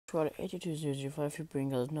Got 8200 for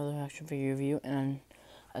bring us another action figure review, and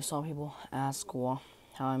I saw people ask how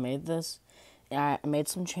I made this. Yeah, I made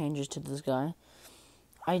some changes to this guy.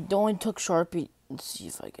 I only took Sharpie. Let's see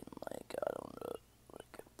if I can, I don't know.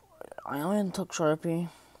 I only took Sharpie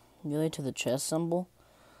really to the chest symbol,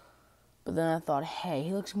 but then I thought, hey,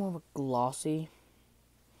 he looks more of a glossy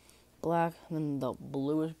black than the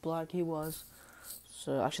bluish black he was.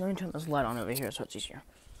 So actually, let me turn this light on over here so it's easier.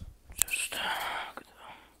 Just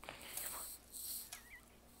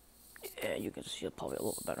yeah, you can see it probably a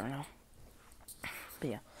little bit better now. But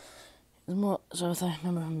yeah, it's more. So I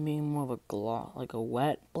remember him being more of a gloss, like a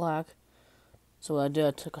wet black. So what I did,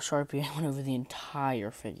 I took a Sharpie and went over the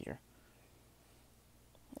entire figure.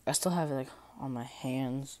 I still have it like on my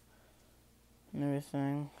hands and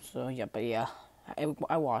everything. So yeah, but yeah,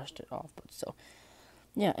 I washed it off, but still,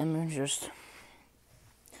 yeah. And then just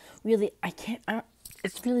really,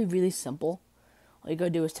 it's really simple. All you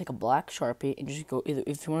gotta do is take a black Sharpie and just go, either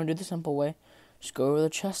if you want to do the simple way, just go over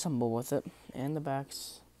the chest symbol with it and the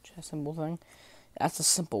back's chest symbol thing. That's the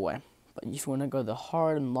simple way. But if you want to go the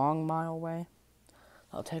hard and long mile way,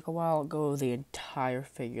 that'll take a while. Go over the entire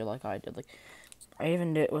figure like I did. Like I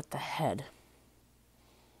even did it with the head.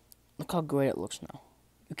 Look how great it looks now.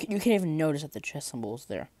 You can't even notice that the chest symbol is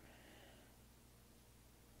there.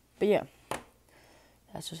 But yeah,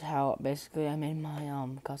 that's just how basically I made my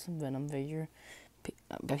custom Venom figure.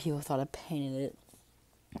 But people thought I painted it,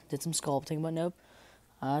 did some sculpting, but nope.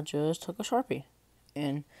 I just took a Sharpie.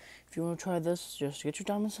 And if you want to try this, just get your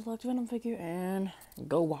Diamond Select Venom figure and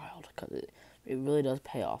go wild, because it really does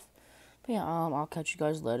pay off. But yeah, I'll catch you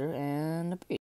guys later, and peace.